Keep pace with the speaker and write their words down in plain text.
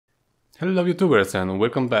Hello YouTubers and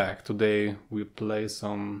welcome back. Today we play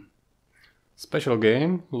some special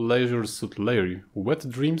game, Leisure Suit Larry, Wet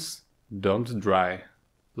Dreams Don't Dry.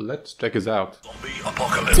 Let's check it out. Zombie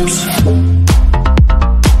apocalypse.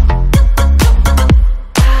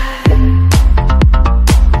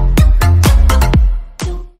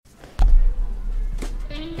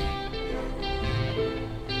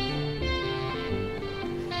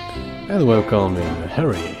 And welcome in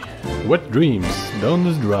Harry. Wet Dreams Don't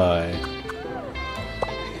Dry.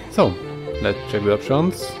 So, let's check the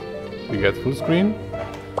options. We get full screen.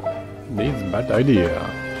 Needs bad idea.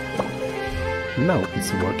 Now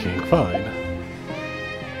it's working fine.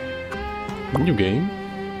 New game.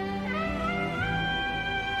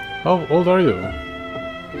 How old are you?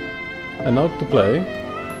 And out to play.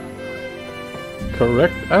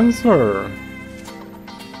 Correct answer.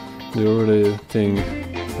 Do you really think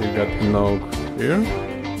we got no here?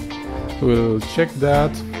 We'll check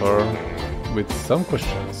that with some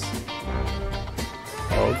questions.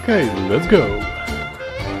 Okay, let's go.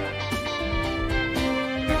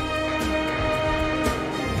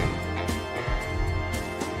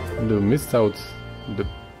 Do miss out the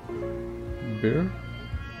beer?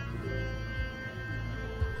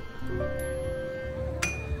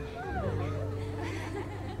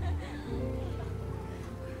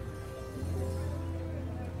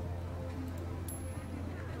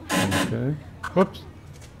 Okay. Whoops.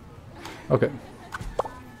 Okay.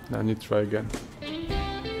 Now I need to try again.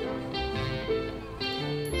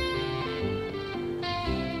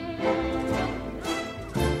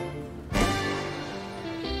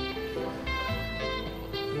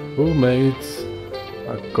 Who made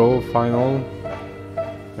a goal final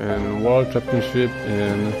in World Championship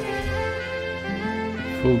in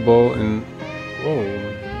football in... Whoa,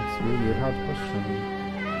 that's really a hard question.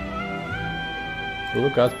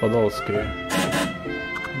 Look at FULLSCREEN.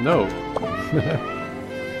 No.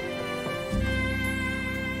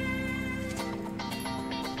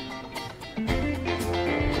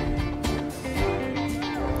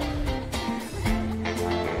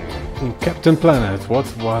 In Captain Planet, what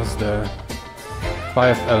was the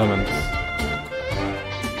 5th element?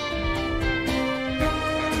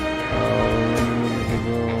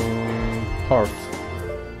 Heart.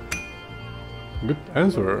 Good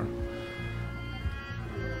answer.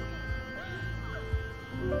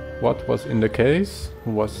 What was in the case?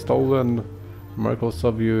 Was stolen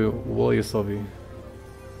Markosovi Woljesovi.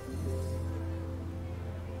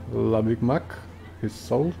 La Big Mac? His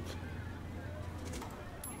salt?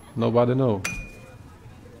 Nobody know.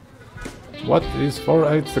 What is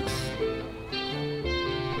 486?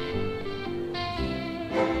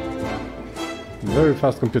 Very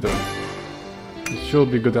fast computer. It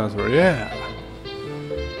should be good answer. Yeah!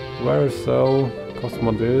 Wire cell,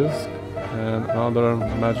 Cosmo disk, and other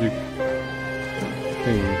magic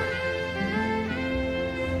thing.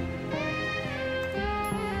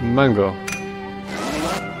 Mango.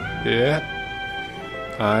 Yeah,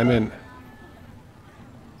 I'm in.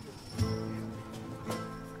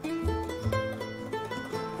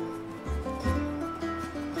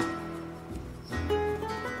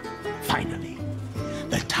 Finally,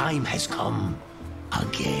 the time has come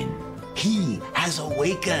again. He has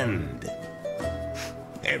awakened.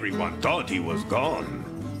 Everyone thought he was gone,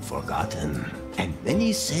 forgotten. And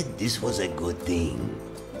many said this was a good thing.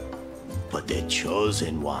 But the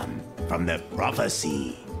chosen one from the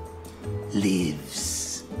prophecy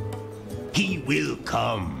lives. He will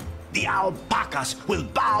come. The alpacas will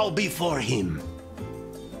bow before him.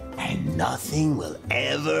 And nothing will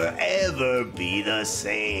ever be the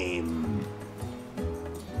same.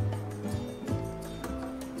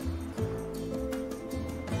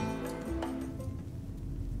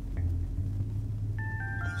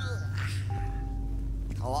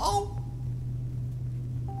 Hello?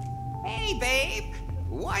 Hey, babe.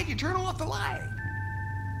 Why'd you turn off the light?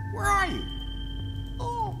 Where are you?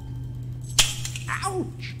 Oh.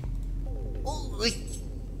 Ouch. Oh.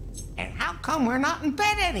 And how come we're not in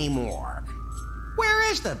bed anymore?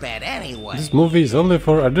 Where is the bed anyway? This movie is only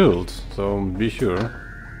for adults, so be sure.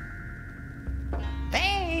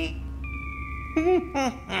 Hey.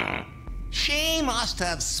 She must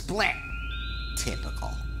have split.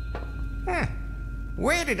 Typical. Huh.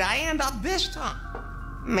 Where did I end up this time?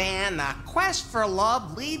 Man, the quest for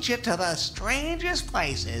love leads you to the strangest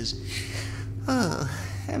places.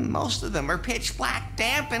 And most of them are pitch black,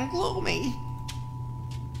 damp, and gloomy.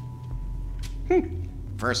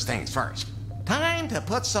 First things first. Time to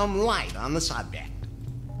put some light on the subject.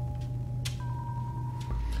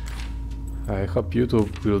 I hope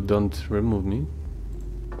YouTube will don't remove me.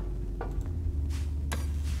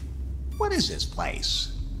 What is this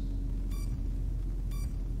place?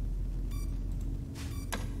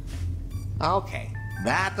 Okay,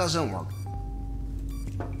 that doesn't work.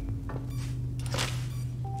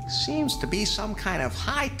 Seems to be some kind of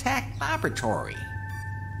high-tech laboratory.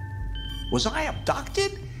 Was I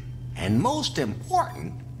abducted? And most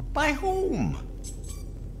important, by whom?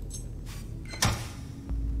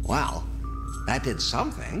 Well, that did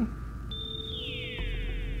something.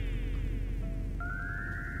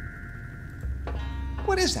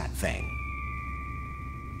 What is that thing?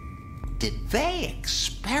 Did they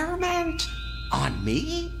experiment on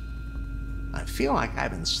me? I feel like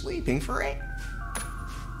I've been sleeping for it.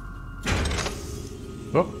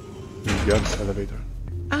 Oh, we got the elevator.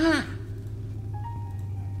 Ah.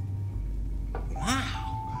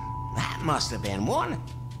 Wow, that must have been one.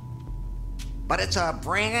 But it's a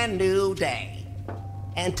brand new day.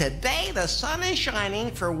 And today the sun is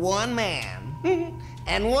shining for one man.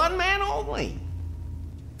 And one man only.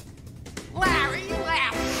 Larry,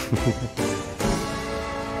 laugh.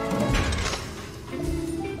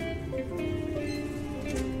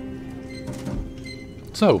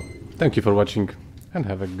 So, thank you for watching and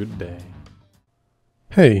have a good day.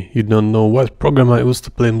 Hey, you don't know what program I use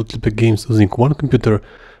to play multiple games using one computer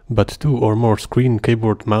but two or more screen,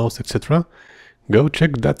 keyboard, mouse, etc.? Go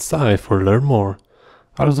check that site for learn more.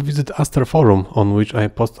 Also visit Aster forum on which I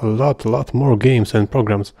post a lot more games and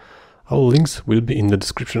programs. All links will be in the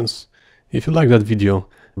descriptions. If you like that video,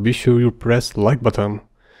 be sure you press like button.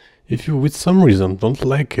 If you with some reason don't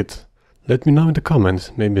like it, let me know in the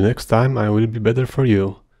comments, maybe next time I will be better for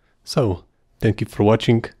you. So, thank you for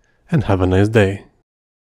watching and have a nice day.